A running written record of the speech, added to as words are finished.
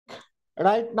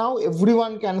Right now,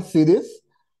 everyone can see this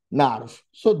nerve.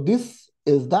 So this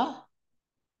is the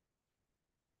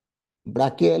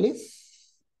brachialis.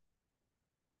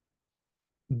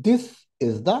 This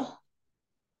is the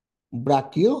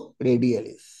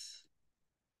brachioradialis.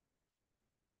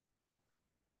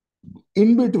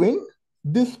 In between,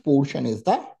 this portion is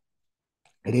the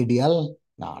radial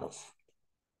nerve.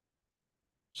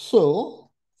 So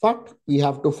what we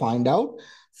have to find out,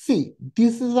 see,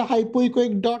 this is a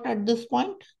hypoechoic dot at this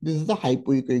point. This is the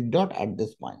hypoechoic dot at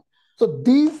this point. So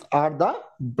these are the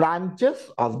branches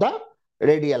of the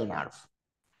radial nerve.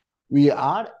 We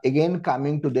are again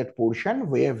coming to that portion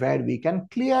where we can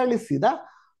clearly see the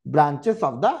branches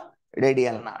of the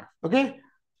radial nerve. Okay.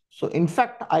 So in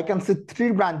fact, I can see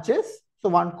 3 branches. So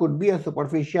one could be a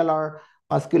superficial or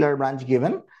muscular branch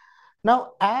given.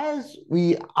 Now, as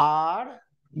we are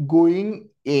going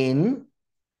in,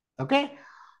 okay,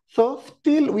 so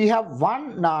still we have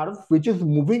one nerve which is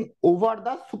moving over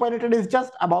the supinator, is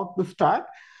just about to start,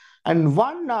 and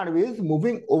one nerve is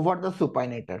moving over the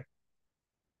supinator.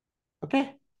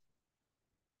 Okay,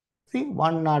 see,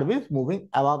 one nerve is moving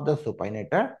above the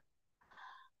supinator,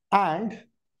 and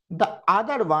the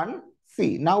other one,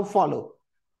 see, now follow,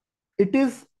 it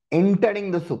is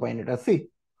entering the supinator. See,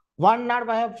 one nerve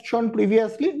I have shown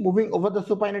previously moving over the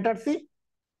supinator. See,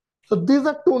 so these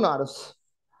are 2 nerves.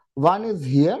 One is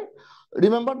here.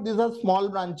 Remember, these are small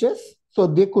branches, so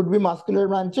they could be muscular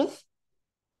branches.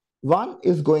 One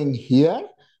is going here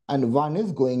and one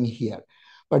is going here.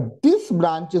 But this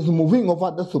branch is moving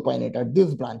over the supinator,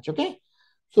 this branch, okay?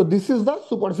 So this is the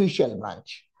superficial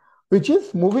branch, which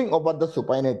is moving over the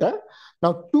supinator.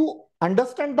 Now, to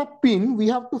understand the pin, we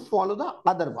have to follow the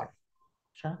other one.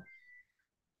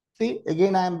 See,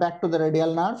 again, I am back to the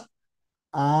radial nerve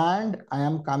and I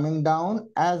am coming down.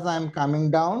 As I am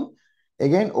coming down,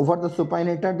 again, over the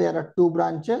supinator, there are 2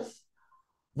 branches.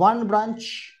 One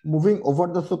branch moving over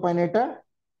the supinator,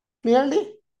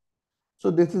 clearly. So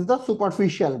this is the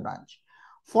superficial branch.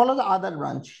 Follow the other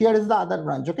branch. Here is the other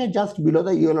branch, okay, just below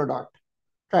the yellow dot.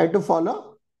 Try to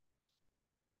follow.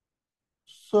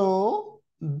 So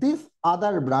this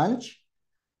other branch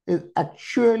is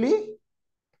actually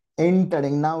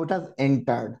entering. Now it has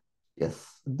entered.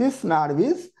 Yes, this nerve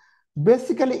is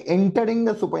basically entering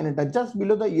the supinator just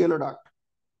below the yellow dot.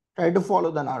 Try to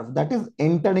follow the nerve that is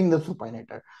entering the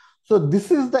supinator. So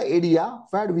this is the area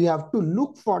where we have to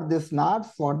look for this nerve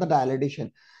for the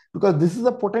dilatation, because this is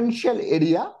a potential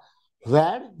area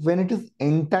where when it is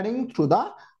entering through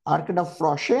the arcade of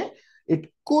Froche,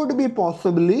 it could be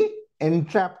possibly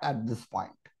entrapped at this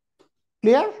point.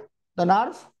 Clear? The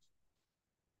nerve?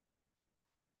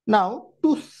 Now,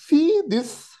 to see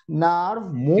this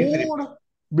nerve more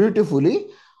beautifully,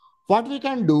 what we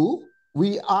can do,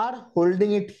 we are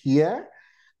holding it here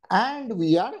and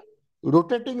we are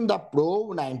rotating the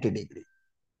probe 90 degree.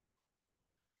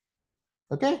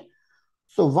 Okay.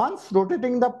 So once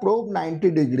rotating the probe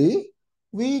 90 degree,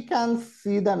 we can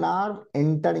see the nerve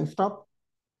entering. Stop.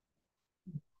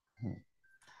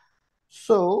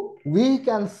 So we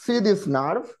can see this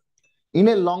nerve in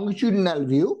a longitudinal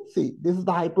view. See, this is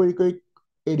the hypoechoic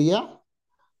area.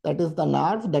 That is the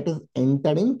nerve that is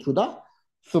entering through the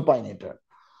supinator.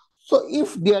 So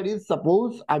if there is,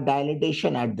 suppose, a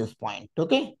dilatation at this point,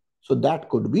 okay, so that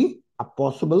could be a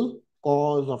possible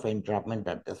cause of entrapment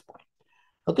at this point.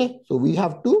 Okay, so we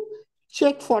have to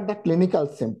check for the clinical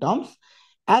symptoms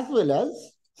as well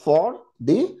as for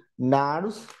the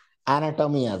nerves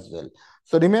anatomy as well.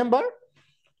 So remember,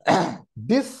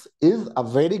 this is a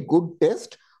very good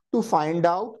test to find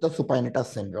out the supinator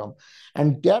syndrome,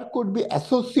 and there could be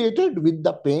associated with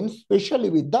the pain,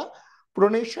 especially with the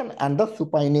pronation and the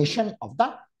supination of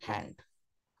the hand.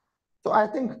 So I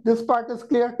think this part is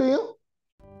clear to you.